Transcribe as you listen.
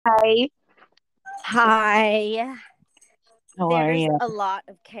Hi, Hi. how are There's you? a lot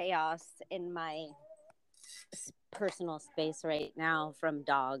of chaos in my personal space right now from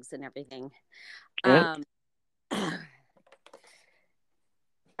dogs and everything. Good. Um,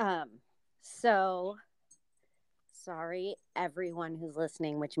 um, so sorry, everyone who's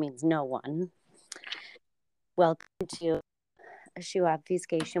listening, which means no one. Welcome to a shoe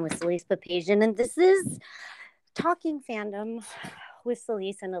obfuscation with Solis Papazian, and this is Talking Fandom with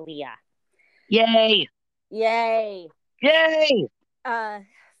Solis and Alia. Yay! Yay! Yay! uh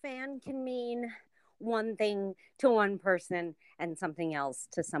Fan can mean one thing to one person and something else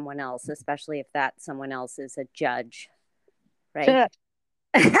to someone else, especially if that someone else is a judge, right?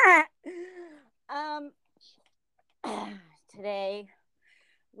 um Today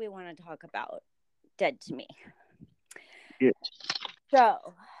we want to talk about Dead to Me. Good. So,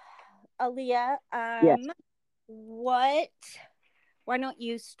 Aaliyah, Yes. what why don't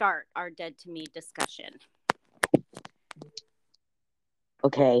you start our Dead to Me discussion?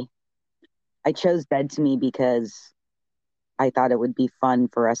 Okay. I chose Dead to Me because I thought it would be fun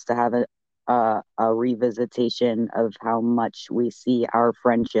for us to have a revisitation of how much we see our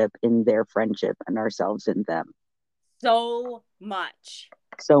friendship in their friendship and ourselves in them So much.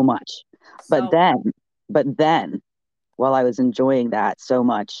 so much. But So then, but then, while I was enjoying that so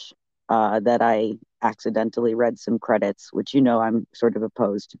much, that I accidentally read some credits, which I'm sort of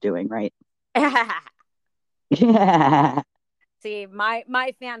opposed to doing, right? See, my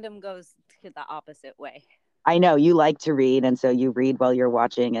fandom goes to the opposite way. I know you like to read, and so you read while you're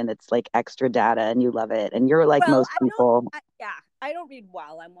watching, and it's like extra data, and you love it. And you're like Well, most people, yeah, I don't read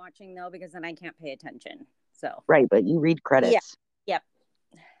while I'm watching though because then I can't pay attention. So, right? But you read yeah, credits, yep,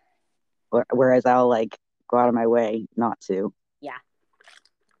 whereas I'll like go out of my way not to. yeah.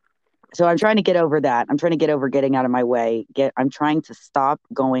 So I'm trying to get over that. I'm trying to get over getting out of my way. I'm trying to stop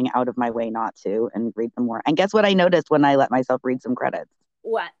going out of my way not to and read them more. And guess what I noticed when I let myself read some credits?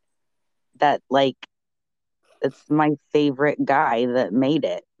 What? That like it's my favorite guy that made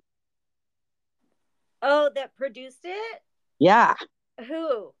it. Oh, that produced it? Yeah,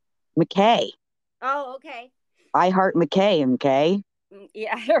 Who? McKay. Oh, okay. I heart McKay, McKay.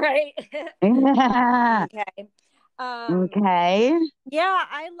 Yeah, right. Okay. Um, Okay. yeah,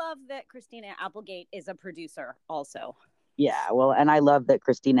 I love that Christina Applegate is a producer also. Yeah, well, and I love that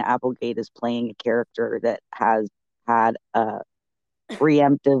Christina Applegate is playing a character that has had a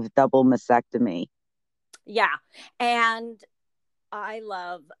preemptive double mastectomy. Yeah. And I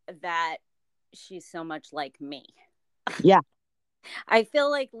love that she's so much like me. Yeah, I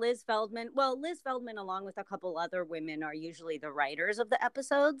feel like Liz Feldman, along with a couple other women, are usually the writers of the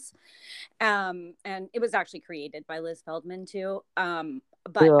episodes. And it was actually created by Liz Feldman too. But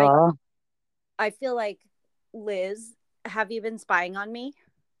yeah. I feel like Liz, have you been spying on me?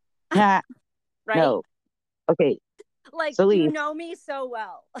 Ha, Right? no. Okay, Like so you Lee, know me so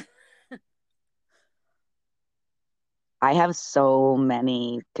well. I have so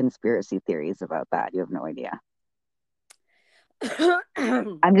many conspiracy theories about that. You have no idea.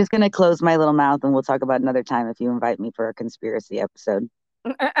 I'm just gonna close my little mouth and we'll talk about another time if you invite me for a conspiracy episode.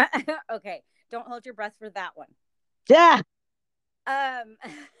 Okay, don't hold your breath for that one. Yeah, Um,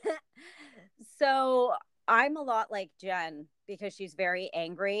 so I'm a lot like Jen because she's very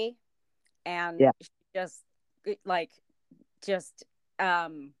angry and yeah, she just like just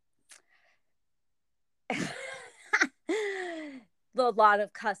um a lot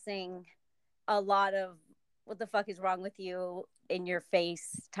of cussing, a lot of what the fuck is wrong with you in your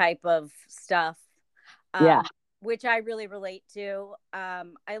face type of stuff. yeah, Um which I really relate to.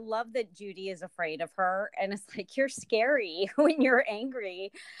 I love that Judy is afraid of her and it's like you're scary when you're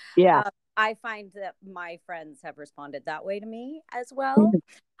angry. yeah, Um, I find that my friends have responded that way to me as well.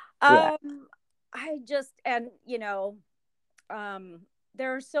 yeah, I just and um,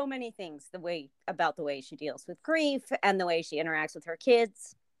 there are so many things the way she deals with grief and the way she interacts with her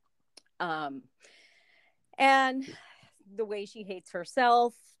kids, um, and the way she hates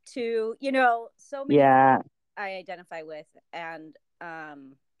herself too. So many things yeah. I identify with, and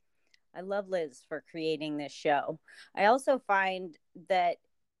I love Liz for creating this show. I also find that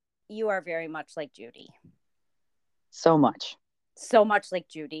you are very much like Judy, So much, so much like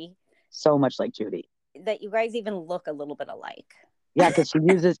Judy so much like Judy. that you guys even look a little bit alike. Yeah, because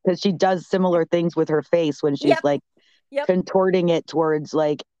she does similar things with her face when she's Yep, like yep, contorting it towards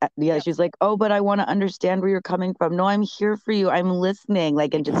like yeah, yep. she's like, oh, but I want to understand where you're coming from. No, I'm here for you. I'm listening.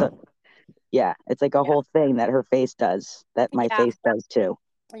 Like, and just yeah, it's like a Yeah, whole thing that her face does that my yeah, face does too.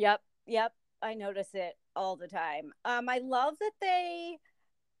 yep, yep. I notice it all the time. I love that they,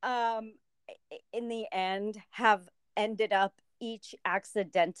 um, in the end, have ended up each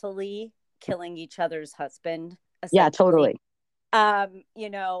accidentally killing each other's husband, Yeah, essentially. totally. You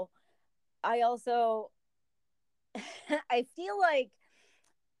know, I also I feel like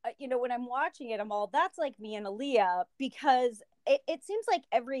you know, when I'm watching it, I'm all, that's like me and Alia, because it seems like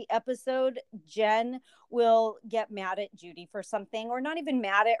every episode, Jen will get mad at Judy for something, or not even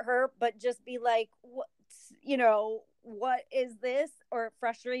mad at her, but just be like, what, you know, what is this? Or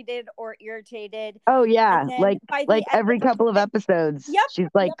frustrated or irritated. Oh And yeah, then by the like end every couple of of, episodes, yep, she's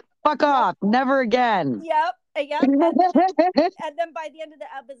like, yep, "Fuck yep, off, never again." yep, yep. And then by the end of the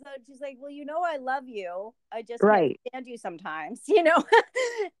episode, she's like, well, you know, I love you. I just can't Right. stand you sometimes, you know?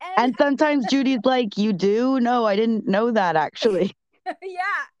 And And sometimes Judy's like, "You do? No, I didn't know that actually." yeah,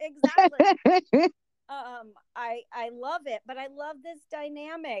 exactly. I love it, but I love this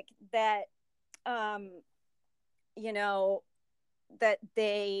dynamic that um you know, that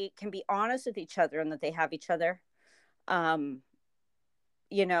they can be honest with each other and that they have each other. Um,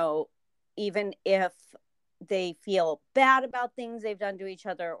 you know, even if they feel bad about things they've done to each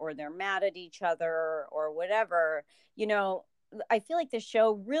other, or they're mad at each other or whatever, you know, I feel like the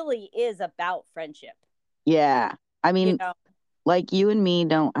show really is about friendship, Yeah. I you mean, know. like you and me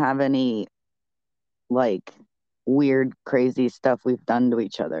don't have any like weird, crazy stuff we've done to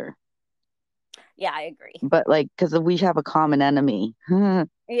each other. Yeah, I agree. But like, because we have a common enemy. Yeah,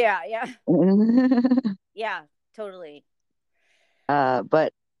 yeah. Yeah, totally.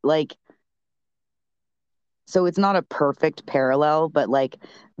 But like, so it's not a perfect parallel, but like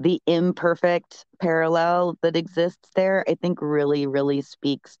the imperfect parallel that exists there, I think really, really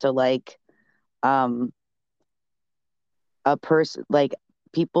speaks to like um a person, like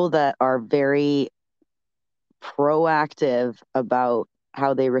people that are very proactive about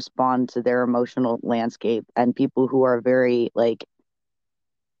how they respond to their emotional landscape, and people who are very like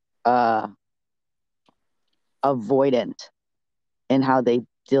uh avoidant in how they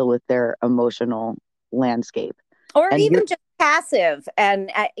deal with their emotional landscape. Or And you're even just passive,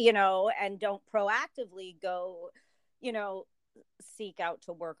 and you know, and don't proactively go, you know, seek out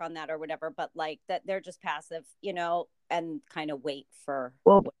to work on that or whatever, but like that they're just passive, you know, and kind of wait for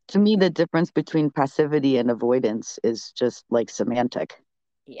well, to me, the difference between passivity and avoidance is just like semantic.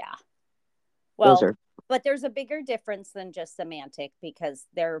 yeah. Those Well, are, but there's a bigger difference than just semantic, because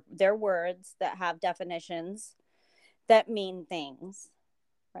they're words that have definitions that mean things,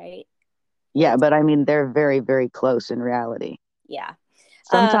 right? yeah, Words. but I mean, they're very, very close in reality. Yeah. uh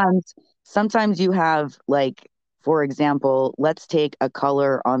Sometimes, sometimes you have like, for example, let's take a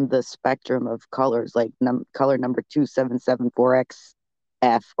color on the spectrum of colors, like color number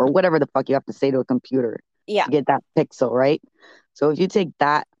 2774XF or whatever the fuck you have to say to a computer yeah. to get that pixel, right? So if you take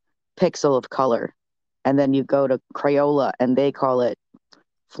that pixel of color and then you go to Crayola and they call it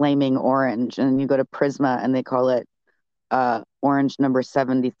flaming orange, and you go to Prisma and they call it orange number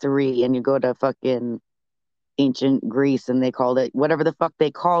 73, and you go to fucking ancient Greece and they called it whatever the fuck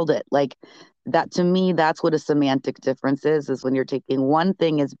they called it. Like that, to me, that's what a semantic difference is when you're taking one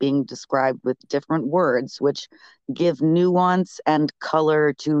thing as being described with different words, which give nuance and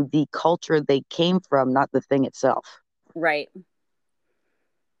color to the culture they came from, not the thing itself. Right.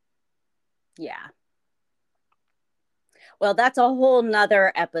 Yeah. Well, that's a whole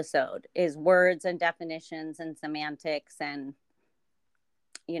nother episode, is words and definitions and semantics, and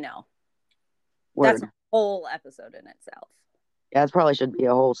you know, that's a Word. whole episode in itself. Yeah, it probably should be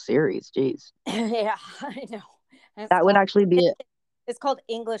a whole series. Jeez. Yeah, I know. It's That would called actually be it. it's called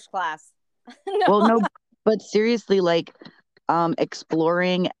English class. No. Well, no, but seriously, like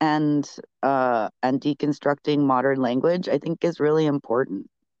exploring and deconstructing modern language, I think is really important.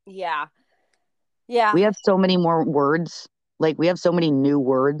 Yeah. Yeah. We have so many more words. Like we have so many new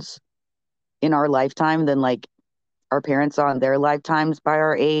words in our lifetime than like our parents saw in their lifetimes by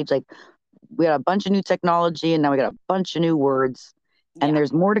our age. Like we got a bunch of new technology and now we got a bunch of new words. And Yeah.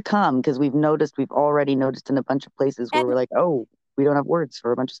 there's more to come because we've already noticed in a bunch of places where we're And, like, oh, we don't have words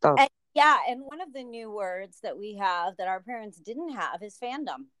for a bunch of stuff. and yeah, and one of the new words that we have that our parents didn't have is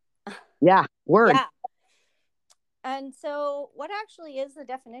fandom. Yeah, word. Yeah. And so what actually is the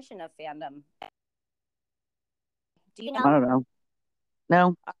definition of fandom? Do you I know? don't know.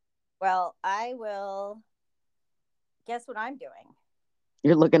 No, Well, I will guess what I'm doing.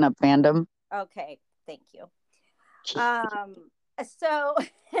 you're looking up fandom. Okay, thank you. So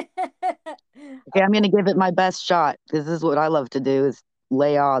Okay, of I'm course, gonna give it my best shot because this is what I love to do is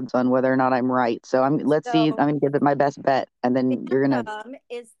lay odds on whether or not I'm right. So let's see. I'm so gonna give it my best bet, and then you're gonna fandom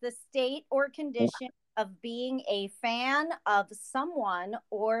is the state or condition of being a fan of someone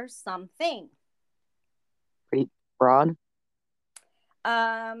or something. pretty broad.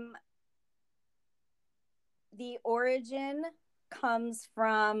 Um, the origin. comes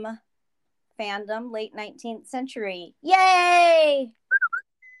from Fandom, late 19th century. Yay!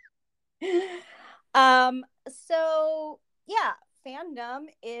 um, so yeah, fandom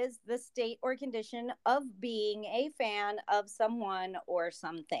is the state or condition of being a fan of someone or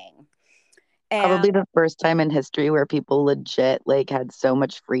something. And Probably the first time in history where people legit like had so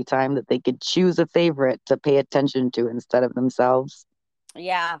much free time that they could choose a favorite to pay attention to instead of themselves.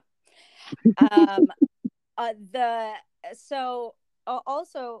 yeah, um, the so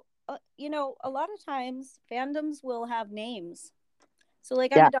also, a lot of times fandoms will have names. So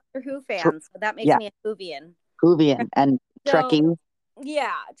like I'm Yeah, a Doctor Who tr- fan, so that makes yeah, me a Whovian. Hoovian and So Trekkie.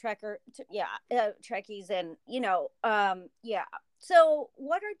 yeah, Trekkies, and yeah. So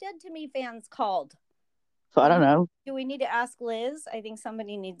what are Dead to Me fans called? So I Do don't we know. do we need to ask Liz? I think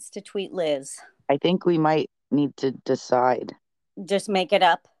somebody needs to tweet Liz. I think we might need to decide. Just make it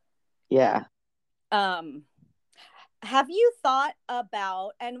up. Yeah. Um, have you thought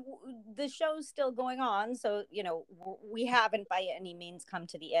about, and the show's still going on, so we haven't by any means come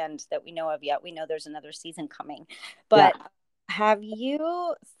to the end that we know of yet. We know there's another season coming, Yeah. but have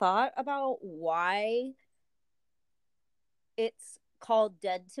you thought about why it's called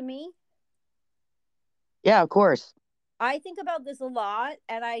Dead to Me? Yeah, of course. I think about this a lot,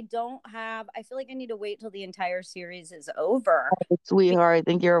 and I feel like I need to wait till the entire series is over. Sweetheart, I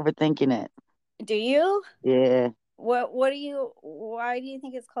think you're overthinking it. Do you? Yeah. Why do you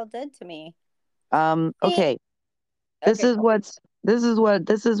think it's called Dead to Me? Okay. This Okay. is what's this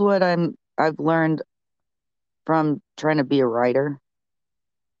is what I've learned from trying to be a writer.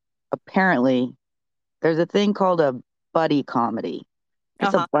 Apparently, there's a thing called a buddy comedy.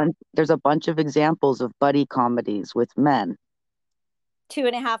 Uh-huh. There's a bunch of examples of buddy comedies with men.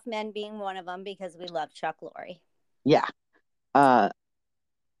 2.5 Men being one of them because we love Chuck Lorre. Yeah. Uh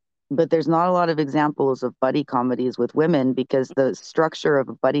but there's not a lot of examples of buddy comedies with women because the structure of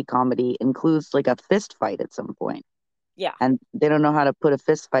a buddy comedy includes like a fist fight at some point. Yeah. And they don't know how to put a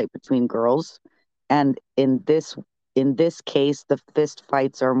fist fight between girls. And in this case, the fist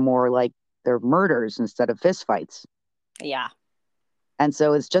fights are more like they're murders instead of fist fights. Yeah. And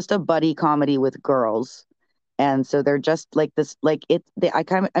so it's just a buddy comedy with girls. And so they're just like this, like I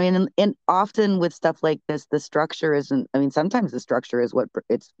kind of, I mean, and often with stuff like this, the structure isn't, I mean, sometimes the structure is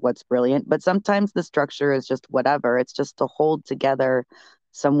what's brilliant, but sometimes the structure is just whatever. It's just to hold together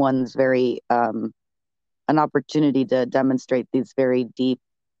someone's an opportunity to demonstrate these very deep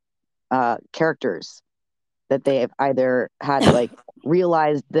characters that they have either had like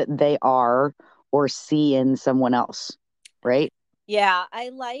realized that they are or see in someone else, right? Yeah, I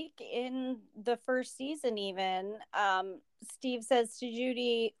like in the first season even, Steve says to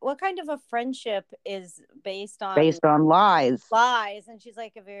Judy, "What kind of a friendship is based on Based on lies, lies?" And she's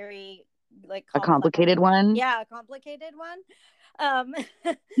like, "A very like a complex, complicated one. yeah, a complicated one." Um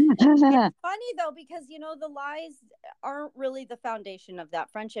It's funny though because the lies aren't really the foundation of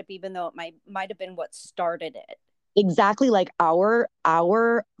that friendship, even though it might have been what started it. Exactly, like our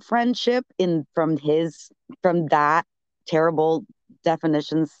friendship in from that terrible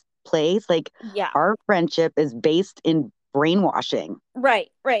definitions place, like Yeah. our friendship is based in brainwashing.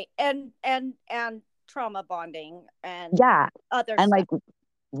 Right, right. And trauma bonding and Yeah. other And stuff. like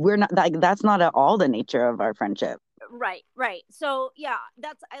we're not like that's not at all the nature of our friendship. Right, right. So yeah,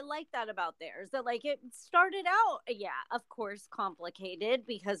 I like that about theirs. That like it started out, yeah, of course, complicated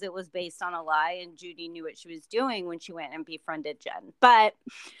because it was based on a lie, and Judy knew what she was doing when she went and befriended Jen. But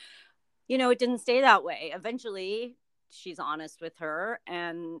it didn't stay that way. Eventually, she's honest with her,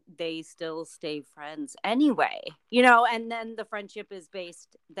 and they still stay friends anyway. And then the friendship is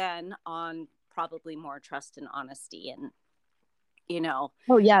based then on probably more trust and honesty, and you know,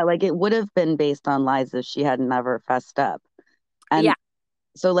 Oh yeah, like it would have been based on lies if she had never fessed up. yeah, And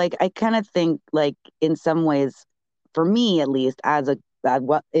so like I kind of think like in some ways, for me at least, as a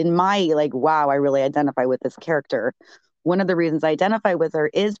what in my like wow, I really identify with this character. One of the reasons I identify with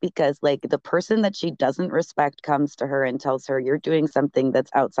her is because like the person that she doesn't respect comes to her and tells her you're doing something that's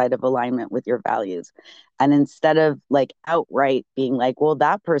outside of alignment with your values. And instead of like outright being like, well,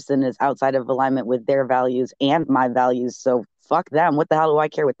 that person is outside of alignment with their values and my values, so fuck them. What the hell do I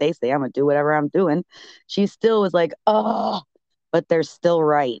care what they say? I'm gonna do whatever I'm doing. She still was like, oh, but they're still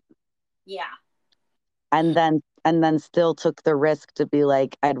right. yeah, And then still took the risk to be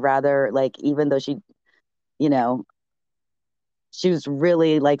like, I'd rather like, even though you know, she was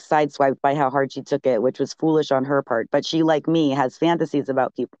really like sideswiped by how hard she took it, which was foolish on her part. But she, like me, has fantasies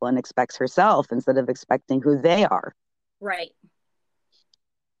about people and expects herself instead of expecting who they are. right,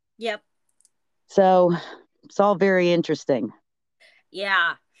 yep, So it's all very interesting.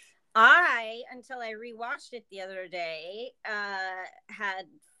 yeah. I, until I rewatched it the other day, had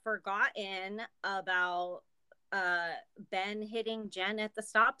forgotten about uh, Ben hitting Jen at the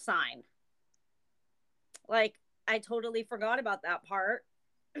stop sign. Like, I totally forgot about that part.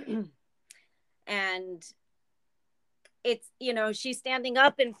 And it's, she's standing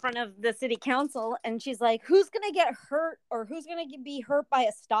up in front of the city council and she's like, who's going to get hurt or who's going to be hurt by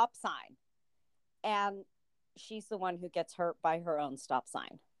a stop sign? And she's the one who gets hurt by her own stop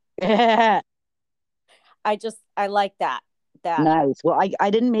sign. I like that. Nice. Well, I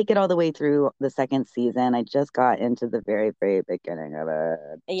didn't make it all the way through the second season. I just got into the very, very beginning of it.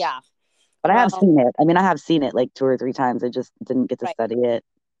 Yeah. But I have Well, seen it. I mean, I have seen it like 2 or 3 times. I just didn't get to right. study it.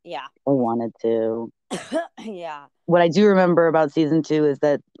 Yeah. I wanted to. Yeah. What I do remember about season 2 is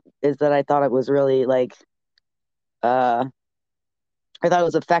that I thought it was really like uh I thought it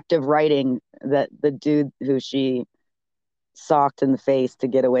was effective writing that the dude who she socked in the face to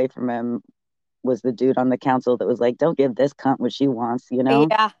get away from him was the dude on the council that was like, don't give this cunt what she wants, you know?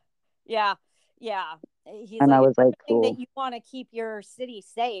 Yeah. Yeah. Yeah. He's And I like, it's was like, something cool. that you want to keep your city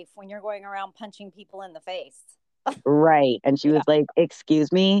safe when you're going around punching people in the face. Right. And she Yeah. was like,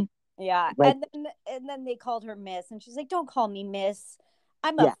 excuse me? Yeah. Like, And then they called her Miss and she's like, don't call me Miss.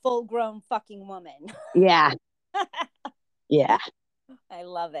 I'm a yeah, full grown fucking woman. yeah, yeah, I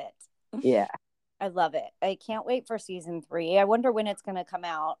love it. yeah, I love it. I can't wait for season 3. I wonder when it's going to come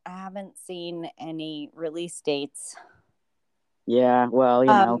out. I haven't seen any release dates. yeah. Well,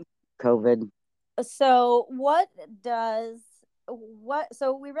 Um, COVID. so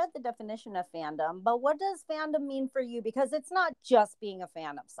so we read the definition of fandom, but what does fandom mean for you? Because it's not just being a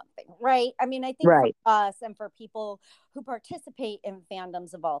fan of something, right? I mean, I think for Right. us and for people who participate in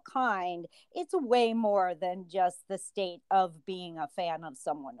fandoms of all kind, it's way more than just the state of being a fan of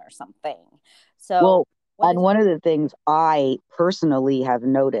someone or something. So Well, what and is one of the things I personally have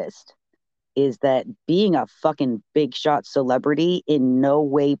noticed is that being a fucking big shot celebrity in no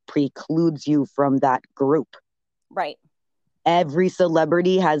way precludes you from that group. right? Every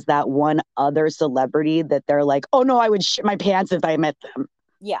celebrity has that one other celebrity that they're like, oh no, I would shit my pants if I met them.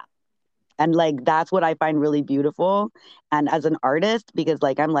 Yeah. And like, that's what I find really beautiful. And as an artist, because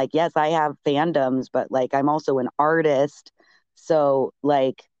like, I'm like, yes, I have fandoms, but like, I'm also an artist. So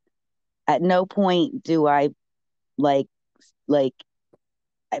like, at no point do I like, like,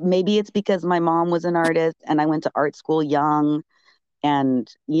 maybe it's because my mom was an artist and I went to art school young.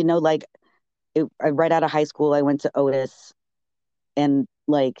 And, like, right out of high school, I went to Otis. And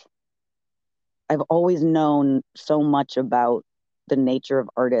like, I've always known so much about the nature of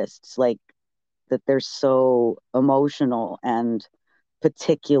artists, like that they're so emotional and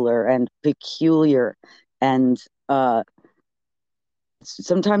particular and peculiar and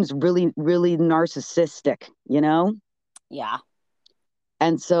sometimes really, really narcissistic, Yeah.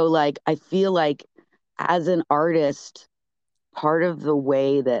 And so, like, I feel like as an artist, part of the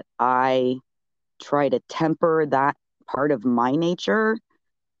way that I try to temper that part of my nature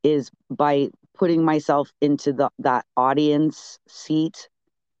is by putting myself into that audience seat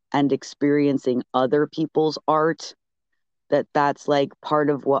and experiencing other people's art. That's like part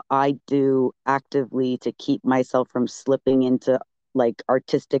of what I do actively to keep myself from slipping into like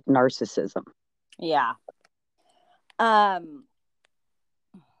artistic narcissism. Yeah. Um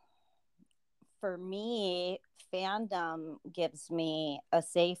for me, fandom gives me a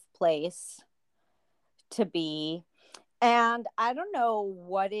safe place to be. And I don't know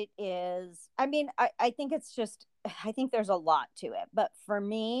what it is. I mean, I think it's just, I think there's a lot to it. But for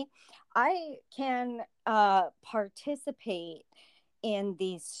me, I can participate in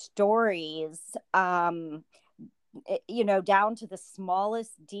these stories, down to the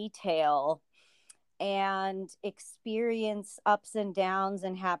smallest detail and experience ups and downs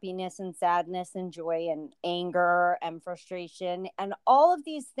and happiness and sadness and joy and anger and frustration and all of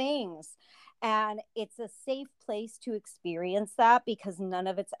these things. And it's a safe place to experience that because none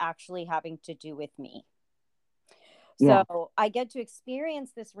of it's actually having to do with me. Yeah. So I get to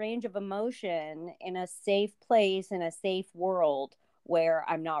experience this range of emotion in a safe place, in a safe world where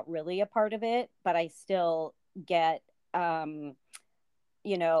I'm not really a part of it, but I still get,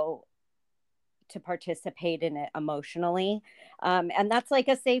 you know, to participate in it emotionally. And that's like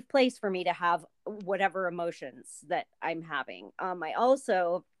a safe place for me to have whatever emotions that I'm having. I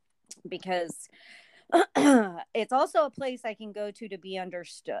also, because it's also a place I can go to be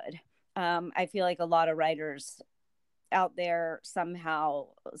understood. I feel like a lot of writers out there somehow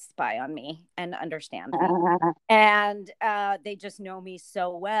spy on me and understand me. And they just know me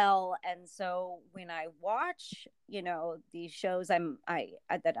so well. And so when I watch, these shows I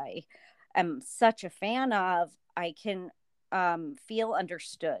am such a fan of, I can feel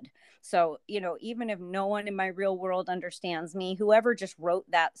understood. So, even if no one in my real world understands me, whoever just wrote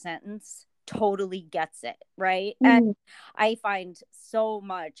that sentence totally gets it, right? And Mhm. I find so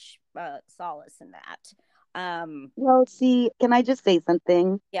much solace in that. Well, see, can I just say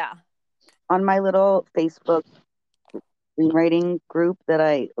something? Yeah, On my little Facebook screenwriting group that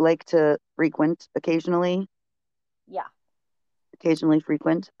I like to frequent yeah, occasionally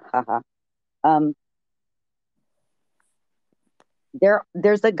frequent. Haha. Um,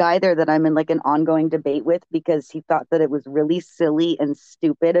 there's a guy there that I'm in like an ongoing debate with because he thought that it was really silly and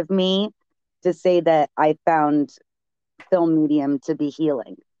stupid of me to say that I found film medium to be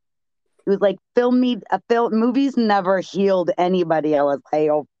healing. He was like, movies never healed anybody. I was like,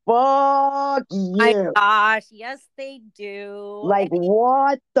 oh fuck my you. gosh, yes, they do. Like,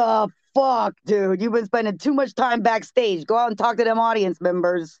 what the fuck, dude? You've been spending too much time backstage. Go out and talk to them audience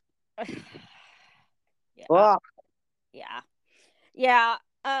members. Yeah, Fuck. yeah, yeah.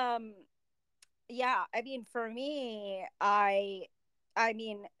 Um, yeah. I mean, for me, I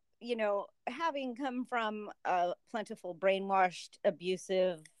mean, having come from a plentiful, brainwashed,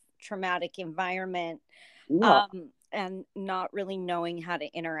 abusive, traumatic environment, Yeah. and not really knowing how to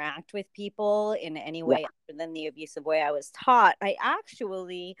interact with people in any Yeah. way other than the abusive way I was taught, I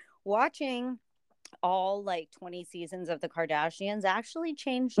actually watching all like 20 seasons of the Kardashians actually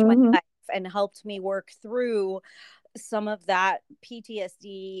changed my Hmm. life and helped me work through some of that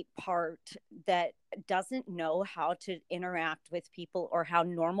PTSD part that doesn't know how to interact with people or how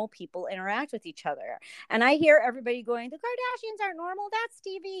normal people interact with each other. And I hear everybody going, the Kardashians aren't normal. That's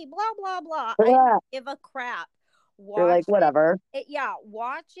TV, blah, blah, blah. I don't Yeah. give a crap. You're Watch like, whatever. yeah,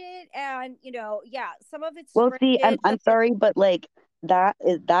 watch it. And, yeah, some of it's Well, see, I'm scripted, I'm sorry, but like that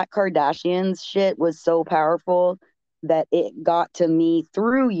Kardashians shit was so powerful that it got to me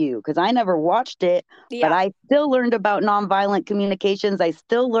through you because I never watched it, but yeah, I still learned about nonviolent communications. I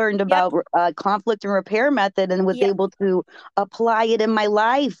still learned yep, about conflict and repair method and was yep, able to apply it in my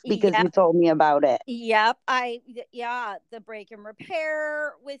life because you yep. told me about it. Yep, yeah, the break and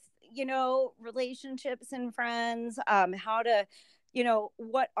repair with, relationships and friends, how to,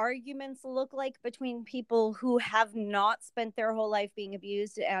 what arguments look like between people who have not spent their whole life being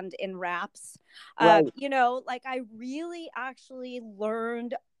abused and in raps. Right. Like I really actually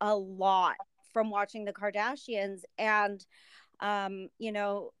learned a lot from watching the Kardashians. And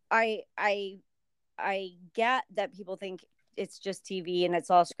I get that people think it's just TV and it's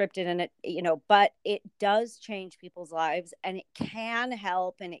all scripted and but it does change people's lives and it can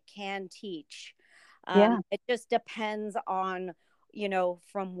help and it can teach. Yeah. It just depends on,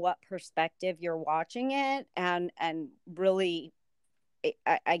 from what perspective you're watching it and really,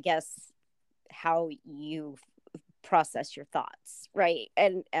 I guess, how you process your thoughts, right?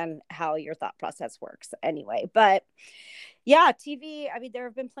 And how your thought process works anyway. But yeah, TV, I mean, there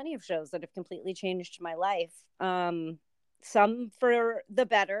have been plenty of shows that have completely changed my life. Some for the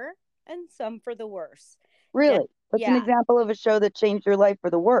better and some for the worse. Really. What's an Yeah. example of a show that changed your life for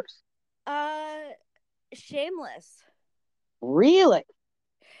the worse? Uh Shameless. Really?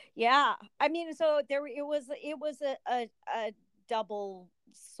 Yeah. I mean, so there it was a double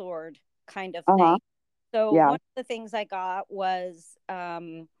sword kind of Uh-huh. thing. So Yeah. one of the things I got was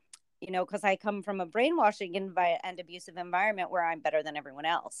because I come from a brainwashing and abusive environment where I'm better than everyone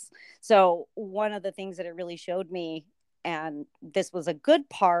else. So one of the things that it really showed me, and this was a good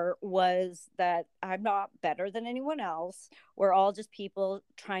part, was that I'm not better than anyone else. We're all just people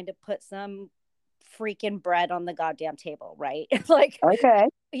trying to put some freaking bread on the goddamn table, right? Like, Okay.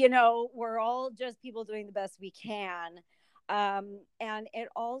 we're all just people doing the best we can. And it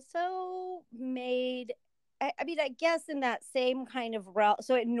also made, I mean, I guess in that same kind of realm,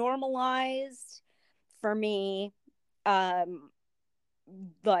 so it normalized for me, um,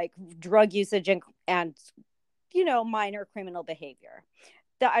 like drug usage and minor criminal behavior.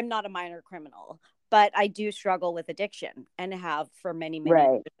 That I'm not a minor criminal, but I do struggle with addiction and have for many, many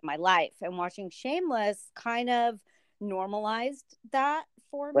Right. years of my life. And watching Shameless kind of normalized that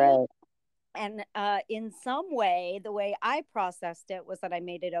for me. Right. And in some way, the way I processed it was that I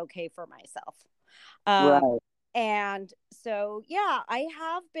made it okay for myself. Um, Right. and so, yeah, I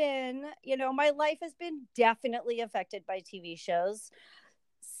have been, my life has been definitely affected by TV shows,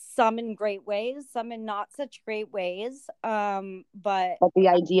 some in great ways, some in not such great ways. But But the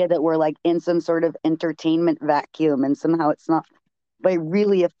idea that we're like in some sort of entertainment vacuum and somehow it's not by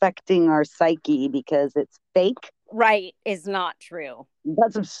really affecting our psyche because it's fake. right is not true.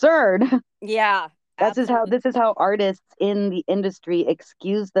 That's absurd. Yeah, That's is how absolutely. this is how artists in the industry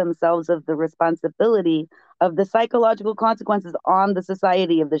excuse themselves of the responsibility of the psychological consequences on the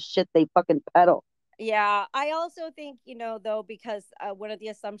society of the shit they fucking peddle. Yeah, I also think, though, because one of the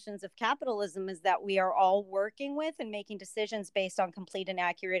assumptions of capitalism is that we are all working with and making decisions based on complete and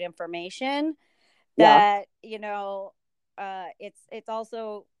accurate information. Yeah. That it's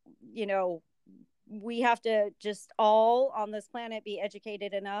also, we have to just all on this planet be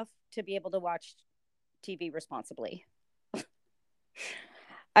educated enough to be able to watch TV responsibly.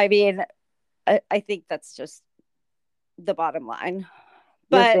 I mean, I think that's just the bottom line.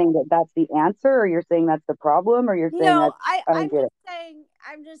 You're But saying that that's the answer, or you're saying that's the problem, or you're saying no, that's, I don't get it.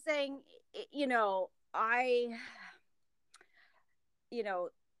 I'm just saying, you know, I, you know,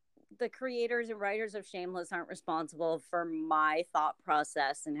 the creators and writers of Shameless aren't responsible for my thought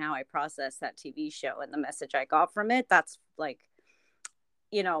process and how I process that TV show and the message I got from it. That's like,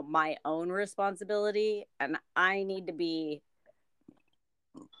 my own responsibility. And I need to be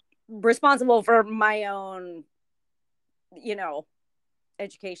responsible for my own, you know,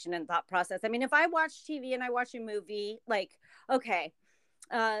 education and thought process. I mean, if I watch TV and I watch a movie, like, okay,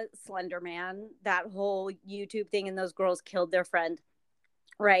 Slender Man, that whole YouTube thing, and those girls killed their friend,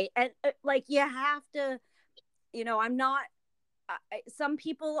 right? And like, you have to, I'm not, some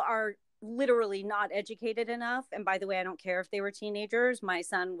people are literally not educated enough. And by the way, I don't care if they were teenagers. My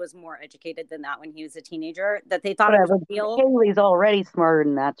son was more educated than that when he was a teenager, that they thought it was Whatever. real. Haley's already smarter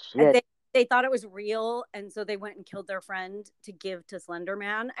than that shit. They thought it was real, and so they went and killed their friend to give to Slender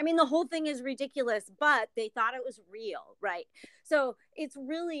Man. I mean, the whole thing is ridiculous, but they thought it was real, right? So it's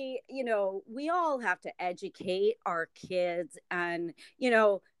really, we all have to educate our kids and,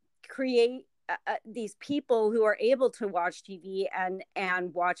 create these people who are able to watch TV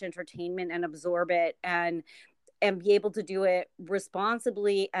and watch entertainment and absorb it and be able to do it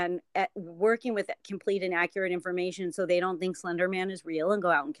responsibly and working with complete and accurate information so they don't think Slender Man is real and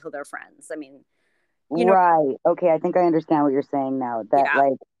go out and kill their friends. I mean, you know, Right. Okay. I think I understand what you're saying now. That, yeah,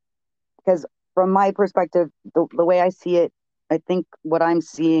 like, because from my perspective, the way I see it, I think what I'm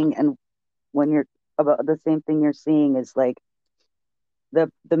seeing, and when you're about the same thing you're seeing, is like the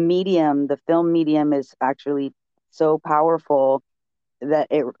medium, the film medium is actually so powerful that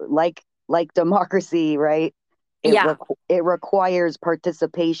it, like democracy, right? yeah, It requires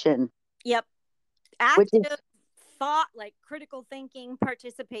participation, yep. which is, Active thought, like critical thinking,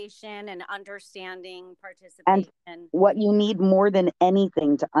 participation, and understanding and participation. what you need more than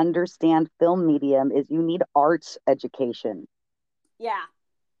anything to understand film medium is you need arts education. Yeah,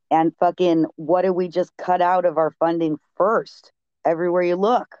 And fucking, what did we just cut out of our funding first? Everywhere you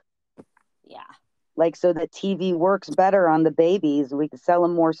look. yeah. Like, so that TV works better on the babies. We can sell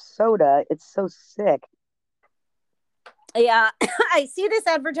them more soda. It's so sick. Yeah, I see this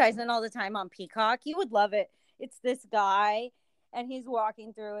advertisement all the time on Peacock. You would love it. It's this guy, and he's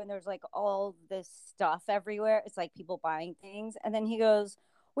walking through, and there's like all this stuff everywhere. It's like people buying things. And then he goes,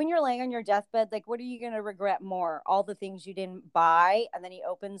 when you're laying on your deathbed, like, what are you going to regret more? All the things you didn't buy. And then he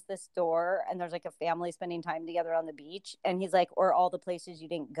opens this door, and there's like a family spending time together on the beach. And he's like, or all the places you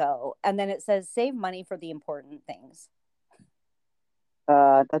didn't go. And then it says, save money for the important things.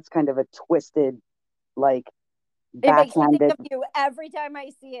 That's kind of a twisted, like, It makes me think backhanded. of you every time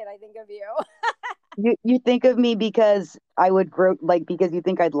I see it. I think of you. You think of me because I would grow, like, because you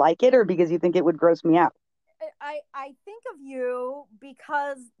think I'd like it, or because you think it would gross me out? I think of you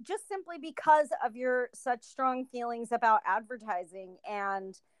because just simply because of your such strong feelings about advertising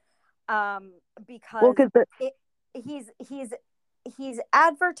and Well, because because it, he's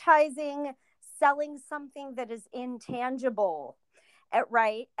advertising selling something that is intangible,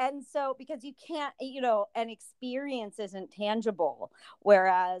 right? And so because you can't, an experience isn't tangible,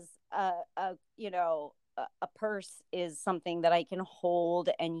 whereas a purse is something that I can hold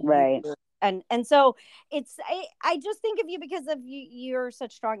and use. right. And so I just think of you because of you're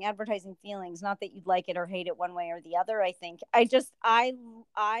such strong advertising feelings, not that you'd like it or hate it one way or the other. I think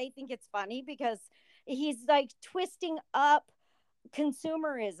it's funny because he's like twisting up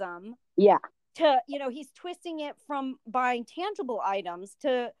consumerism Yeah. to, he's twisting it from buying tangible items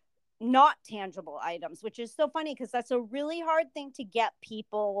to not tangible items, which is so funny because that's a really hard thing to get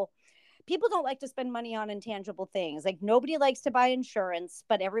people don't like to spend money on intangible things. Like nobody likes to buy insurance,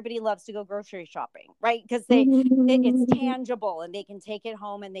 but everybody loves to go grocery shopping, right? Because it's tangible and they can take it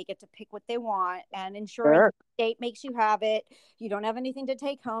home and they get to pick what they want. And insurance Sure. state makes you have it. You don't have anything to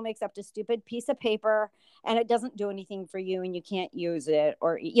take home except a stupid piece of paper, and it doesn't do anything for you, and you can't use it.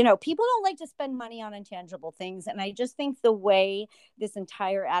 Or people don't like to spend money on intangible things. And I just think the way this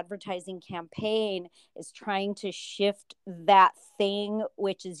entire advertising campaign is trying to shift that thing,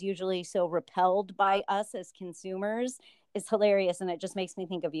 which is usually so repelled by us as consumers, is hilarious. And it just makes me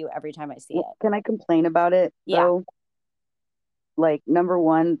think of you every time I see Well, it. can I complain about it Yeah. though? like number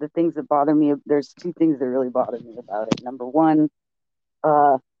one, the things that bother me, there's two things that really bother me about it. Number one,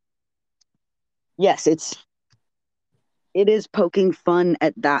 uh yes, it is poking fun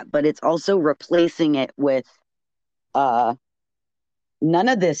at that, but it's also replacing it with uh none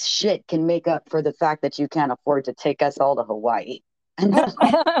of this shit can make up for the fact that you can't afford to take us all to Hawaii. And that,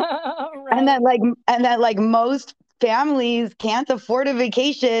 and Right. that like and that like most families can't afford a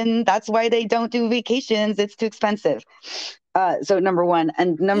vacation. That's why they don't do vacations. It's too expensive. So number one.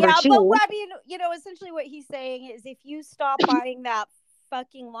 And number Yeah, but two, I mean, essentially what he's saying is if you stop buying that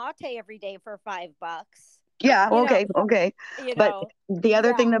fucking latte every day for $5, yeah, you know, okay. But the other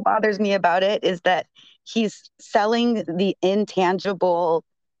yeah, thing that bothers me about it is that he's selling the intangible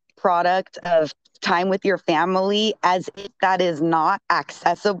product of time with your family as if that is not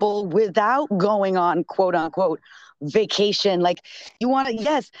accessible without going on quote unquote vacation. Like you want to,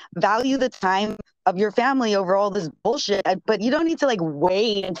 yes, value the time of your family over all this bullshit, but you don't need to like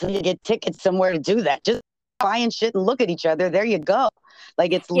wait until you get tickets somewhere to do that. Just buying shit and look at each other. There you go.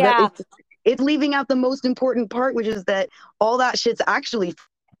 Like yeah, it's leaving out the most important part, which is that all that shit's actually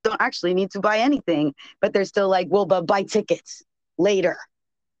don't actually need to buy anything, but they're still like, well, but buy tickets later.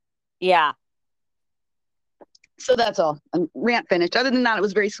 yeah. So that's all. Rant finished. Other than that, it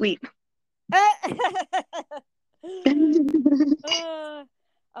was very sweet.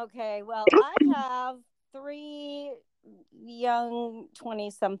 Okay, well, I have three young 20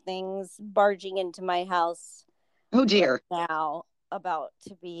 somethings barging into my house Oh right dear. now, about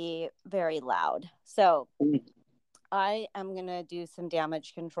to be very loud. So I am going to do some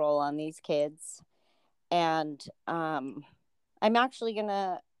damage control on these kids. And I'm actually going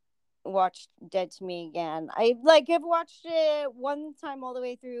to watch Dead to Me again. I have watched it one time all the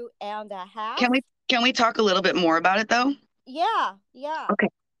way through and a half. Can we talk a little bit more about it though? Yeah, yeah. Okay.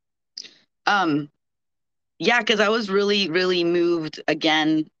 Um, yeah, because I was really, really moved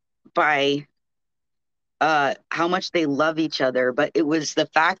again by how much they love each other, but it was the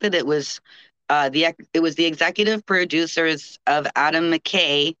fact that it was the executive producers of Adam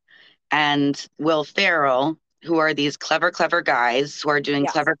McKay and Will Ferrell, who are these clever, clever guys who are doing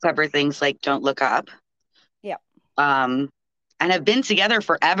Yeah. clever, clever things like Don't Look Up. Yeah. Um, and have been together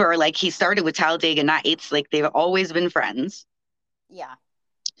forever. Like he started with Talladega Nights, like they've always been friends. Yeah.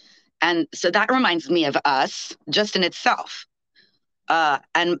 And so that reminds me of us just in itself.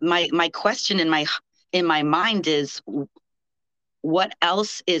 And my question in my mind is what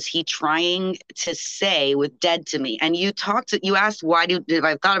else is he trying to say with Dead to Me? And you asked if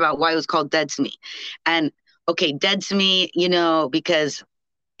I thought about why it was called Dead to Me. And okay, Dead to Me, because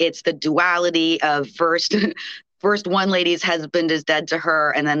it's the duality of first one lady's husband is dead to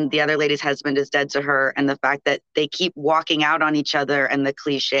her and then the other lady's husband is dead to her, and the fact that they keep walking out on each other, and the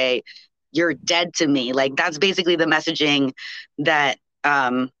cliche, you're dead to me. Like that's basically the messaging that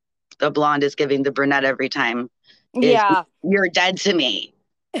the blonde is giving the brunette every time is Yeah. you're dead to me.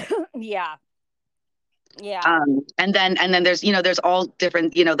 Yeah. Yeah. And then there's all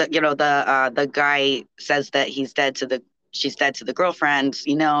different, the guy says that she's dead to the girlfriend,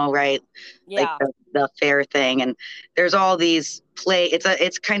 right? Like Yeah. the fair thing. And there's all these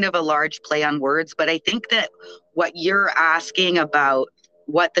it's kind of a large play on words, but I think that what you're asking about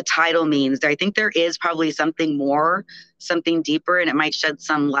what the title means, I think there is probably something deeper, and it might shed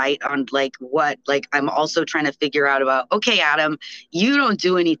some light on like what, like I'm also trying to figure out about, okay, Adam, you don't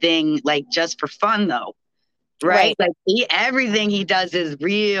do anything like just for fun though, right? Right. Like everything he does is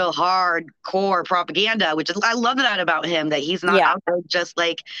real hardcore propaganda, which is, I love that about him, that he's not Yeah. out there just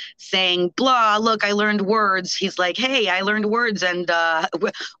like saying, blah, look, I learned words. He's like, hey, I learned words, and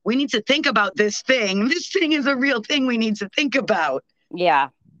we need to think about this thing. This thing is a real thing we need to think about. Yeah.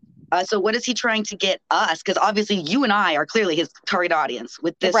 So what is he trying to get us? Because obviously you and I are clearly his target audience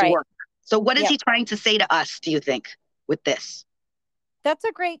with this Right. work. So what is Yep. he trying to say to us, do you think, with this? That's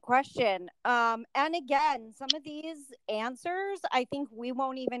a great question. And again, some of these answers I think we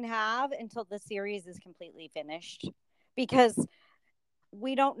won't even have until the series is completely finished, because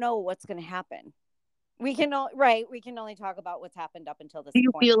we don't know what's going to happen. We can only talk about what's happened up until this Do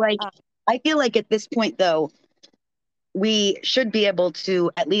you point. feel like, I feel like at this point though, we should be able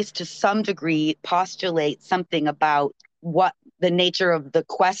to, at least to some degree, postulate something about what the nature of the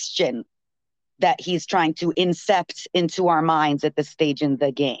question that he's trying to incept into our minds at this stage in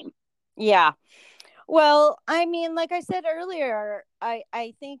the game. Yeah. Well, I mean, like I said earlier,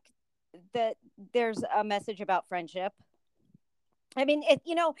 I think that there's a message about friendship. I mean,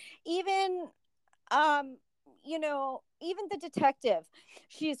 even um, even the detective,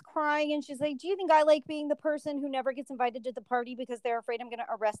 she's crying and she's like, "Do you think I like being the person who never gets invited to the party because they're afraid I'm going to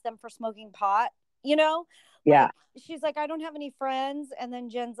arrest them for smoking pot?" you know, Yeah. like she's like, I don't have any friends. And then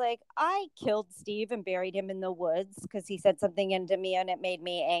Jen's like, I killed Steve and buried him in the woods because he said something into me and it made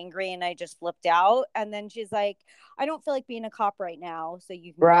me angry and I just flipped out. And then she's like, I don't feel like being a cop right now, so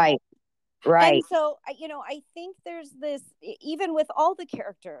you can go home. Right. And Right. so, I think there's this, even with all the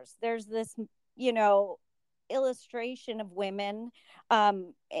characters, there's this, you know, illustration of women,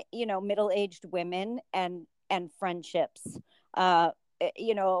 middle-aged women and friendships.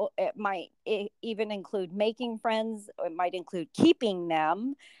 It might even include making friends. It might include keeping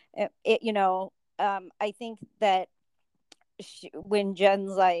them. I think that when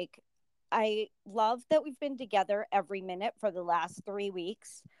Jen's like, I love that we've been together every minute for the last 3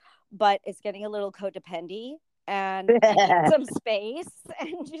 weeks, but it's getting a little codependency and I need some space.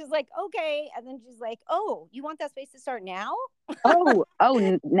 And she's like, okay. And then she's like, oh, you want that space to start now? Now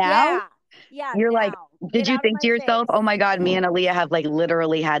Yeah. Yeah. you're like, Now did get you out of think to my yourself, face. oh my God, me and Alia have like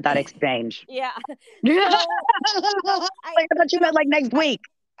literally had that exchange? Yeah. Like, So, I thought you meant like next I, week.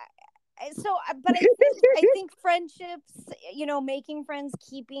 but I think friendships, making friends,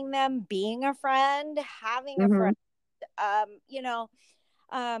 keeping them, being a friend, having a Hmm. friend, um, you know,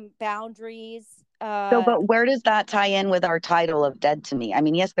 boundaries. So, but where does that tie in with our title of Dead to Me? I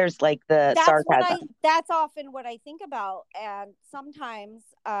mean, yes, there's like the sarcasm. That's often what I think about. And sometimes,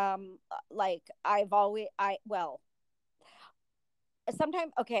 like I've always,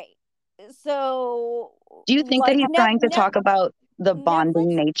 sometimes, okay. So Do you think that like he's trying to talk about the bonding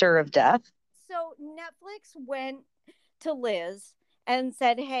Netflix, nature of death? so Netflix went to Liz and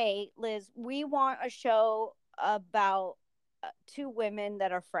said, "Hey, Liz, we want a show about two women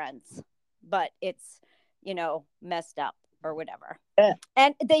that are friends, but it's, messed up or whatever." Eh,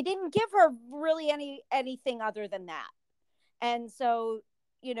 And they didn't give her really anything other than that. And so,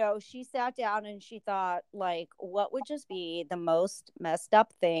 she sat down and she thought, like, what would just be the most messed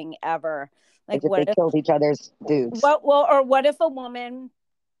up thing ever? Like, As if they killed each other's dudes. what if a woman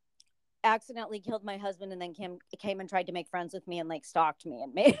accidentally killed my husband and then came and tried to make friends with me and like stalked me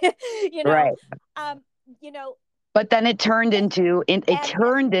and made, you know, Right. um, you know, But then it and turned into, and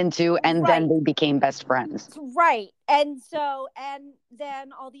then right, they became best friends. right. And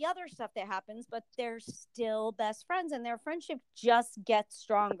then all the other stuff that happens, but they're still best friends and their friendship just gets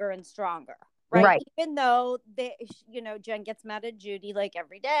stronger and stronger. Right. Right. Even though Jen gets mad at Judy like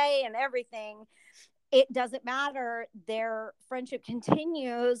every day and everything, it doesn't matter. Their friendship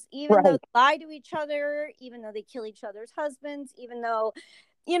continues, even though Right. they lie to each other, even though they kill each other's husbands, even though,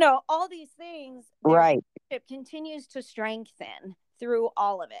 all these things, their Right. friendship continues to strengthen through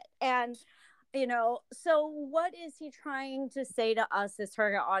all of it. And, so what is he trying to say to us as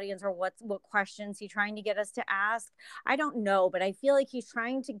target audience, or what questions he trying to get us to ask? I don't know, but I feel like he's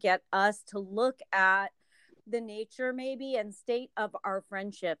trying to get us to look at the nature maybe and state of our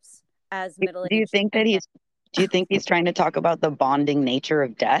friendships as Do you middle-aged think that women. he's trying to talk about the bonding nature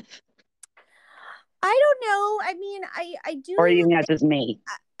of death? I don't know. I mean, I Or do you do. think that's just me?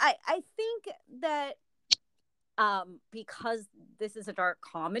 I think that because this is a dark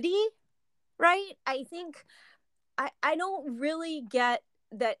comedy, right? I think I don't really get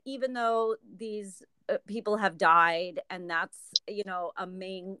that, even though these people have died and that's, a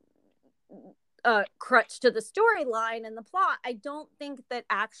main crutch to the storyline and the plot. I don't think that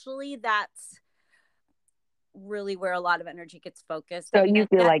actually that's really where a lot of energy gets focused. I So mean, you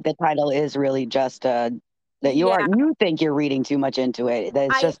feel like the title is really just that yeah, you think you're reading too much into it. That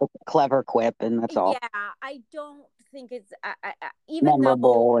it's I just a clever quip and that's all. yeah, I don't think it's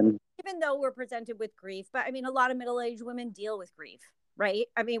Memorable and even though we're presented with grief, but I mean, a lot of middle-aged women deal with grief, right?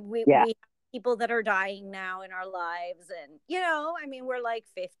 I mean, yeah. we have people that are dying now in our lives, and I mean, we're like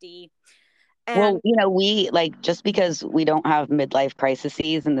 50, Well, and we like just because we don't have midlife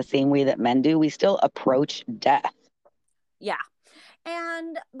crises in the same way that men do, we still approach death. yeah,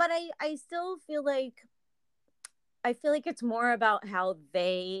 but I still feel like it's more about how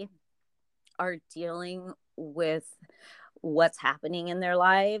they are dealing with what's happening in their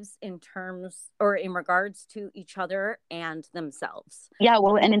lives in terms or in regards to each other and themselves. Yeah,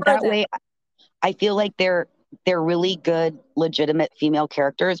 well, and in More that than way, I feel like they're really good, legitimate female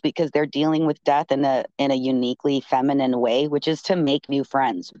characters because they're dealing with death in a uniquely feminine way, which is to make new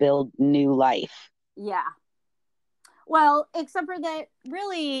friends, build new life. yeah. Well, except for that,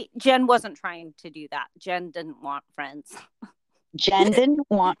 really, Jen wasn't trying to do that. Jen didn't want friends. Jen didn't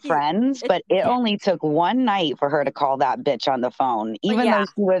want friends, but it Yeah. only took one night for her to call that bitch on the phone. Even though Yeah.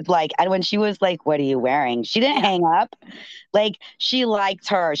 she was like, and when she was like, "What are you wearing?" She didn't Yeah. hang up. Like she liked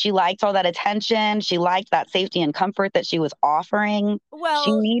her. She liked all that attention. She liked that safety and comfort that she was offering. She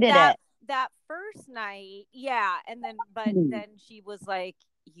Well, needed that it. that first night, yeah, and then but Hmm. then she was like,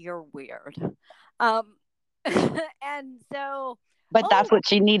 you're weird. Um, and so, But oh, that's what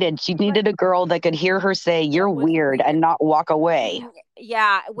she needed. She but needed a girl that could hear her say, "You're it was weird," weird. and not walk away.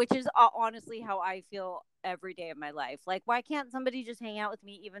 Yeah, which is honestly how I feel every day of my life. Like, why can't somebody just hang out with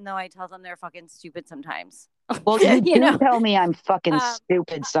me even though I tell them they're fucking stupid sometimes? Well, you you do know? tell me I'm fucking Um,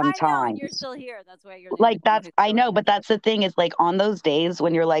 stupid I know, and you're sometimes. still here. That's why you're the only Like one that's who's I still know, here. but that's the thing is like on those days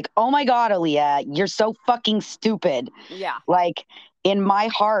when you're like, "Oh my God, Alia, you're so fucking stupid." Yeah. Like in my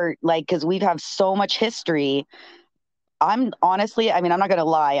heart, like because we have so much history. I'm honestly, I mean, I'm not gonna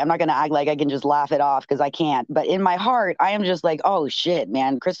lie. I'm not gonna act like I can just laugh it off because I can't. But in my heart, I am just like, oh shit,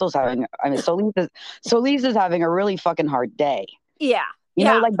 man. Crystal's having. I mean, Solis is having a really fucking hard day. Yeah. You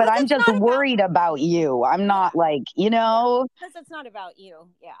know, Yeah. like, but Because I'm it's just not about, worried about you. I'm yeah. not like, Yeah. Because it's not about you.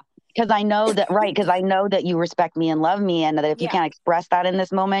 Yeah. because I know that, right? Because I know that you respect me and love me, and that if you Yeah. can't express that in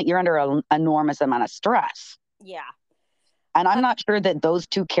this moment, you're under an enormous amount of stress. Yeah. And I'm Uh, not sure that those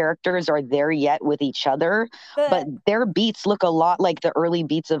two characters are there yet with each other, but the, their beats look a lot like the early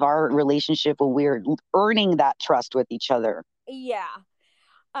beats of our relationship when we're earning that trust with each other. yeah.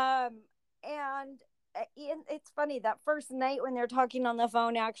 And it's funny that first night when they're talking on the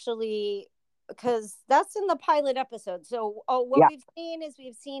phone, actually, because that's in the pilot episode. So, what Yeah. we've seen is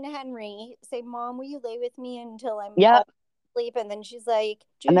we've seen Henry say, "Mom, will you lay with me until I'm Yep. all asleep?" And then she's like,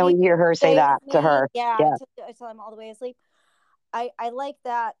 And then we "Judy, hear her say stay that with to me, her. yeah, Yeah. until I'm all the way asleep." I like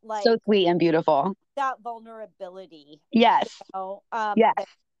that, So like sweet and beautiful. that vulnerability, Yes. Yes. that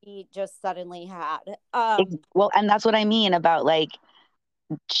he just suddenly had. Well, and that's what I mean about like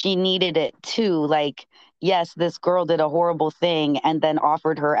she needed it too. Like, yes, this girl did a horrible thing and then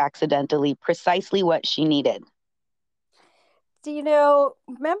offered her accidentally precisely what she needed. Do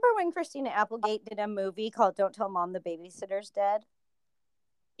remember when Christina Applegate did a movie called Don't Tell Mom the Babysitter's Dead?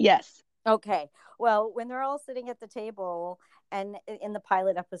 Yes. Okay. Well, when they're all sitting at the table and in the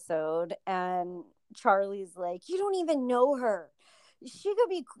pilot episode, and Charlie's like, "You don't even know her. She could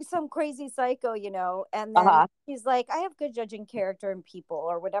be some crazy psycho. And Uh then huh. he's like, "I have good judging character and people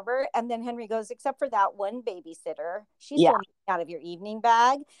or whatever." And then Henry goes, "Except for that one babysitter. She Yeah. stole me out of your evening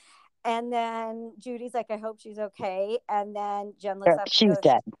bag." And then Judy's like, "I hope she's okay." And then Jen looks up and She's goes,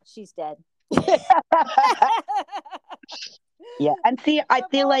 dead. "She's dead." Yeah. And see, I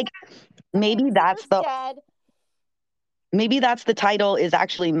feel Mom, like the maybe that's babysitter's the dead. maybe that's the title is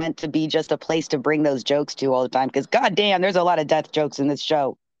actually meant to be just a place to bring those jokes to all the time. Because goddamn, there's a lot of death jokes in this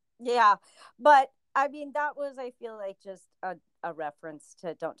show. Yeah. But I mean, that was, I feel like, just a reference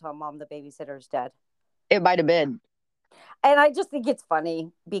to Don't Tell Mom the Babysitter's Dead. It might have been. And I just think it's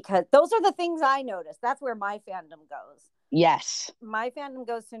funny because those are the things I notice. That's where my fandom goes. Yes. My fandom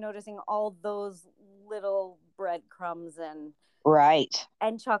goes to noticing all those little breadcrumbs Right.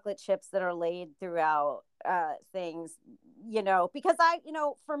 and chocolate chips that are laid throughout things, because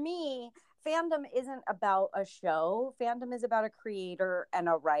for me, fandom isn't about a show. Fandom is about a creator and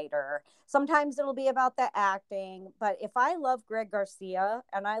a writer. Sometimes it'll be about the acting, but if I love Greg Garcia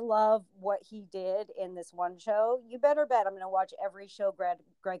and I love what he did in this one show, you better bet I'm going to watch every show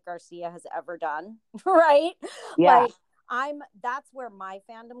Greg Garcia has ever done. Right? Yeah. Like, that's where my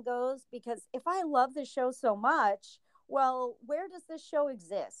fandom goes, because if I love the show so much, well, where does this show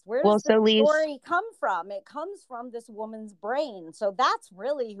exist? Where Well, does the so Lise, story come from? It comes from this woman's brain. So that's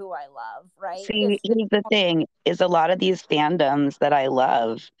really who I love, right? see, It's this. here's the thing is a lot of these fandoms that I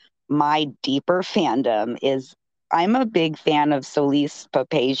love, my deeper fandom is I'm a big fan of Solis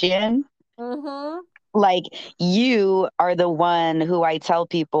Papazian. Mm-hmm. Like you are the one who I tell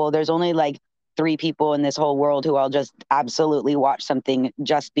people there's only like three people in this whole world who I'll just absolutely watch something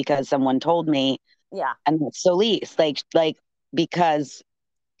just because someone told me, Yeah. and that's Solis. Like because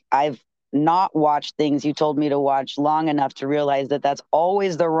I've not watched things you told me to watch long enough to realize that that's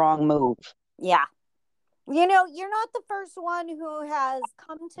always the wrong move. Yeah. You're not the first one who has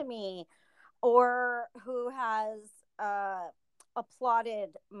come to me or who has uh, applauded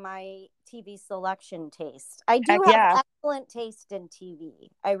my TV selection taste. I Heck do have yeah, excellent taste in TV.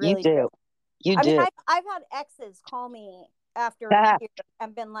 I you really do. do. You I mean, do. I've had exes call me after a year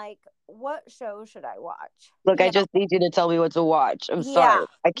and been like, "What show should I watch?" Look, I just need you to tell me what to watch. I'm Yeah, sorry.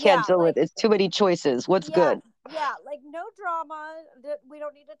 I can't yeah, deal with like, it. It's too many choices. What's yeah, good? yeah, like no drama. We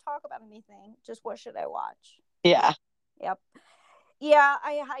don't need to talk about anything. Just what should I watch? Yeah. Yep. Yeah,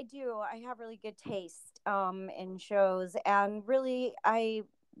 I do. I have really good taste in shows, and really I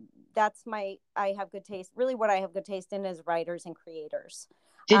have good taste. Really, what I have good taste in is writers and creators.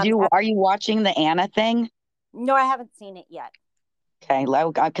 And Are you watching the Anna thing? no, I haven't seen it yet. Okay,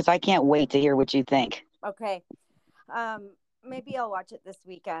 because I can't wait to hear what you think. Okay. Maybe I'll watch it this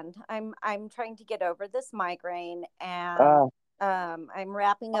weekend. I'm trying to get over this migraine, and Uh, I'm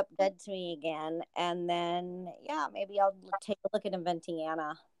wrapping up Dead to Me again, and then yeah, maybe I'll take a look at Inventing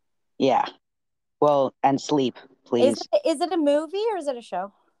Anna. Yeah. Well, and sleep, Is please. is it a movie or is it a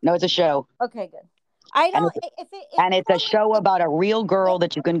show? No, it's a show. Okay, good. I And don't. it's If and it's a show about a real girl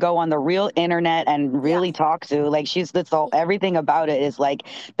that you can go on the real internet and yeah, really talk to. Like she's that's all everything about it is like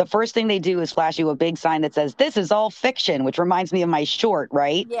the first thing they do is flash you a big sign that says this is all fiction, which reminds me of my short,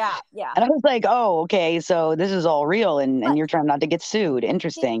 right? yeah, yeah. And I was like, oh, okay, so this is all real and But you're trying not to get sued. did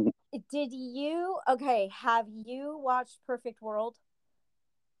Interesting. did you? Okay, have you watched Perfect World?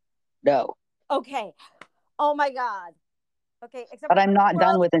 No. Okay. Oh my God. Okay, except But for I'm Perfect not done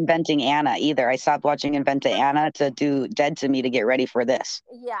World. with Inventing Anna either. I stopped watching Inventing Anna to do Dead to Me to get ready for this.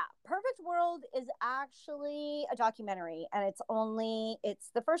 Yeah, Perfect World is actually a documentary, and it's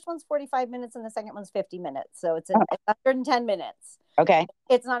the first one's 45 minutes and the second one's 50 minutes, so Oh, it's 110 minutes. okay.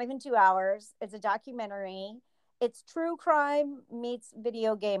 It's not even 2 hours. It's a documentary. It's true crime meets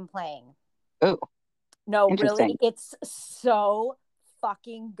video game playing. Ooh, No, really, interesting. it's so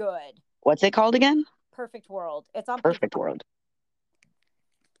fucking good. What's it called again? Perfect World. It's on Perfect Peacock. World.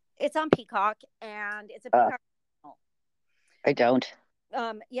 It's on Peacock, and it's a Uh, Peacock. I don't.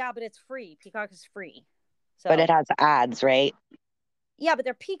 Yeah, but it's free. Peacock is free. But So it has ads, right? yeah, but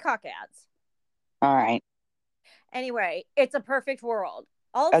they're Peacock ads. All right. Anyway, it's a perfect world.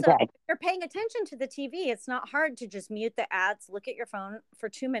 Also, Okay. if you're paying attention to the TV, it's not hard to just mute the ads, look at your phone for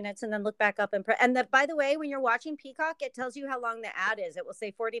 2 minutes, and then look back up and by the way, when you're watching Peacock, it tells you how long the ad is. It will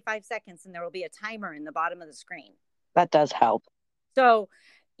say 45 seconds, and there will be a timer in the bottom of the screen. That does help. So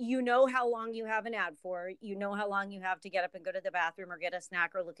you know how long you have an ad for. You know how long you have to get up and go to the bathroom or get a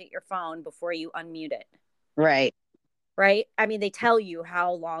snack or look at your phone before you unmute it. Right. Right? I mean, they tell you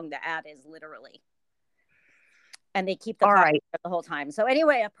how long the ad is literally. And they keep the All clock right. the whole time. So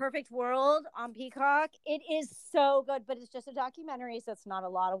anyway, A Perfect World on Peacock. It is so good, but it's just a documentary, so it's not a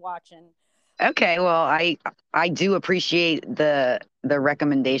lot of watching. Okay. Well, I do appreciate the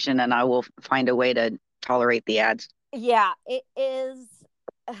recommendation and I will find a way to tolerate the ads. Yeah, it is.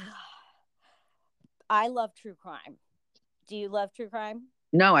 I love true crime. Do you love true crime?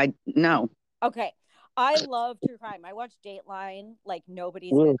 No, I no. Okay. I love true crime. I watch Dateline like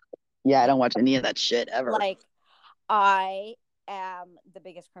nobody's Ooh. business. Yeah, I Like don't watch any of that shit ever. like I am the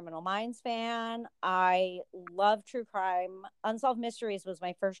biggest Criminal Minds fan. I love true crime. Unsolved Mysteries was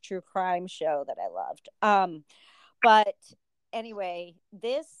my first true crime show that I loved. But anyway,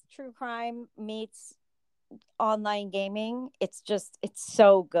 this true crime meets online gaming. It's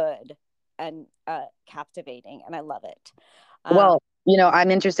so good and captivating, and I love it. Um, Well,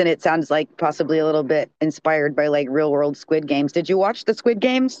 I'm interested. It sounds like possibly a little bit inspired by like real world Squid Games. Did you watch the Squid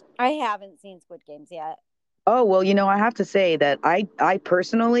Games? I haven't seen Squid Games yet. Oh, well, I have to say that I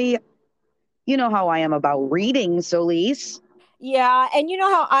personally, you know how I am about reading, Solis. Yeah, and you know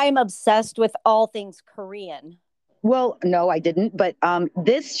how I'm obsessed with all things Korean. Well, no, I didn't. But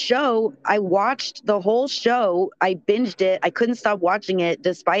this show, I watched the whole show. I binged it. I couldn't stop watching it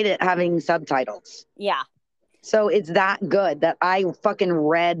despite it having subtitles. Yeah, So it's that good that I fucking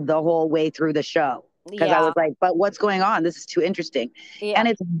read the whole way through the show because I was yeah, like, but what's going on? This is too interesting. yeah, And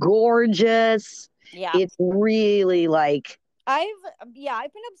it's gorgeous. yeah. It's really like, I've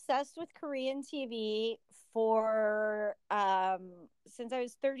I've been obsessed with Korean TV for since I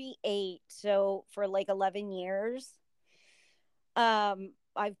was 38, so for like 11 years.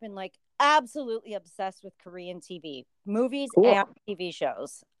 I've been like absolutely obsessed with Korean TV, movies cool. and TV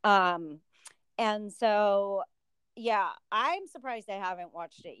shows. And so yeah, I'm surprised I haven't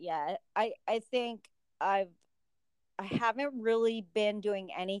watched it yet. I think I haven't really been doing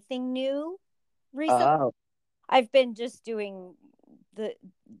anything new recently. Oh. I've been just doing the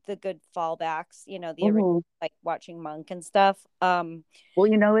the good fallbacks, the original, Mhm. like watching Monk and stuff. Well,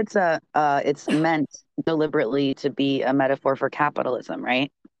 it's meant deliberately to be a metaphor for capitalism,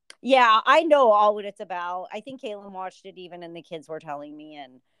 right? Yeah, I know all what it's about. I think Caitlin watched it even, and the kids were telling me,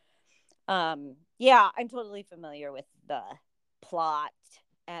 and yeah, I'm totally familiar with the plot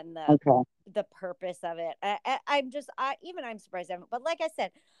and Okay. the purpose of it. I'm surprised I haven't. But like I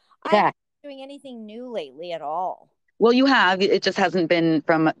said, I Yeah. haven't been doing anything new lately at all. Well, you have. It just hasn't been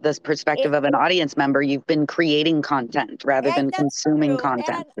from this It perspective of an audience member. You've been creating content rather than That's consuming true,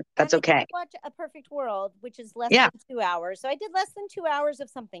 content. and That's I did okay. watch A Perfect World, which is less Yeah. than 2 hours. So I did less than 2 hours of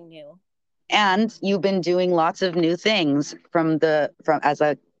something new. And you've been doing lots of new things from as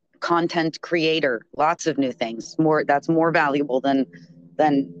a content creator, lots of new things. That's more valuable than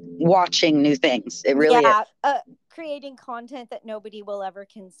watching new things. It really is. Yeah, creating content that nobody will ever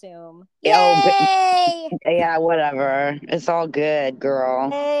consume. Oh, Yay! yeah, whatever. It's all good, girl.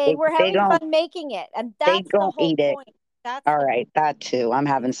 Hey, They, we're they having don't fun making it, and they that's the don't whole eat it. point. That's All the right, that too. I'm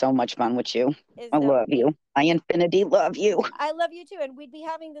having so much fun with you. is I that love you. I infinity love you. I love you too, and we'd be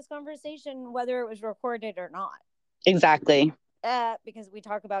having this conversation whether it was recorded or not. Exactly. Because we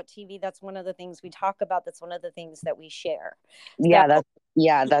talk about TV. That's one of the things we talk about. That's one of the things that we share. So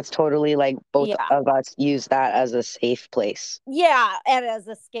That's totally like both yeah, of us use that as a safe place. yeah, and as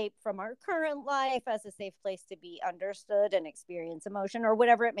escape from our current life, as a safe place to be understood and experience emotion or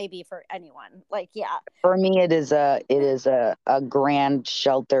whatever it may be for anyone. Like, yeah, For me, it is a grand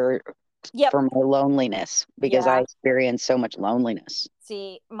shelter yep, for my loneliness because I yeah. experience so much loneliness.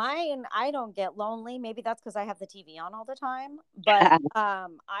 See, mine, I don't get lonely. Maybe that's because I have the TV on all the time. But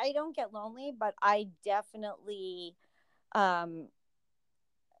I don't get lonely, but I definitely um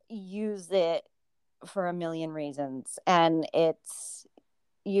use it for a million reasons. And it's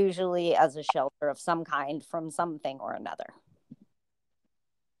usually as a shelter of some kind from something or another.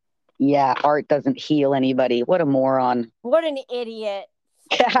 Yeah, art doesn't heal anybody. What a moron. What an idiot.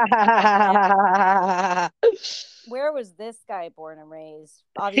 Where was this guy born and raised?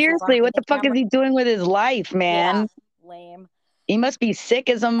 Obviously Seriously, behind what the the fuck is camera. he doing with his life, Yeah, man? lame. He must be sick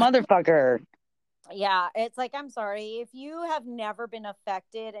as a motherfucker. Yeah, it's like, I'm sorry. If you have never been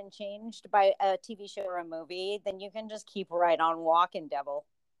affected and changed by a TV show or a movie, then you can just keep right on walking, devil.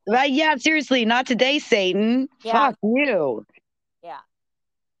 But yeah, seriously, not today, Satan. Yeah, Fuck you. yeah,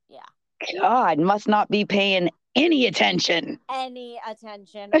 yeah. God must not be paying any attention. Any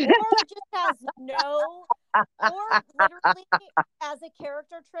attention, or just has no, or literally as a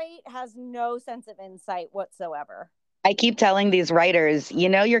character trait has no sense of insight whatsoever. I keep telling these writers, you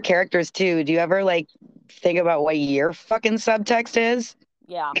know your characters too. Do you ever like think about what your fucking subtext is?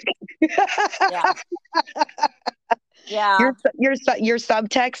 Yeah, yeah, yeah, Your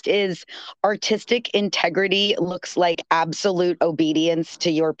subtext is artistic integrity looks like absolute obedience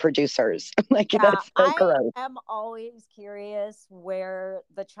to your producers. Like yeah. that's so I gross. am always curious where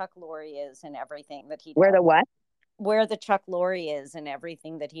the Chuck Lorre is in everything that he Where does. the what? Where the Chuck Lorre is in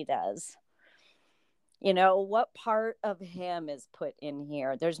everything that he does. You know, what part of him is put in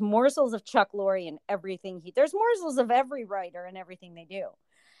here? There's morsels of Chuck Lorre in everything there's morsels of every writer in everything they do.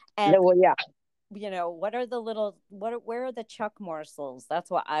 And Well, yeah, you know, what are the little where are the Chuck morsels? That's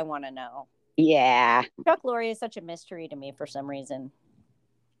what I want to know. yeah, Chuck Lorre is such a mystery to me for some reason.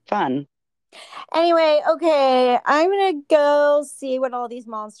 fun. Anyway, okay, I'm gonna go see what all these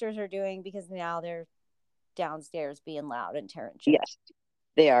monsters are doing because now they're downstairs being loud and tearing shit up. Yes,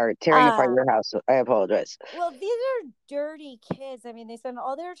 they are tearing apart your house. I apologize. Well, these are dirty kids. I mean, they spend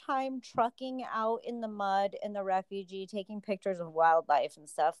all their time trucking out in the mud in the refugee, taking pictures of wildlife and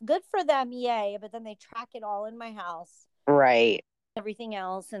stuff. Good for them, yay. But then they track it all in my house, Right. everything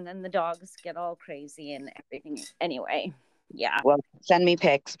else, and then the dogs get all crazy and everything. Anyway, yeah. Well, send me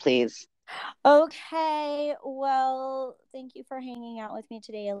pics, please. Okay. Well, thank you for hanging out with me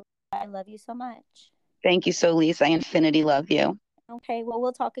today. I love you so much. Thank you, Solis. I infinity love you. Okay. Well,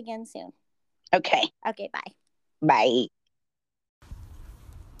 we'll talk again soon. Okay. Okay. Bye. Bye.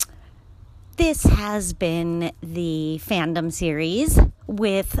 This has been the Fandom series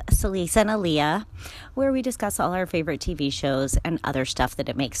with Solis and Alia, where we discuss all our favorite TV shows and other stuff that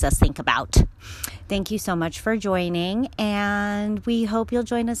it makes us think about. Thank you so much for joining, and we hope you'll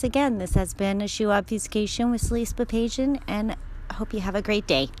join us again. This has been a Shoe Obfuscation with Solis Papagian, and I hope you have a great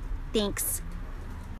day. Thanks.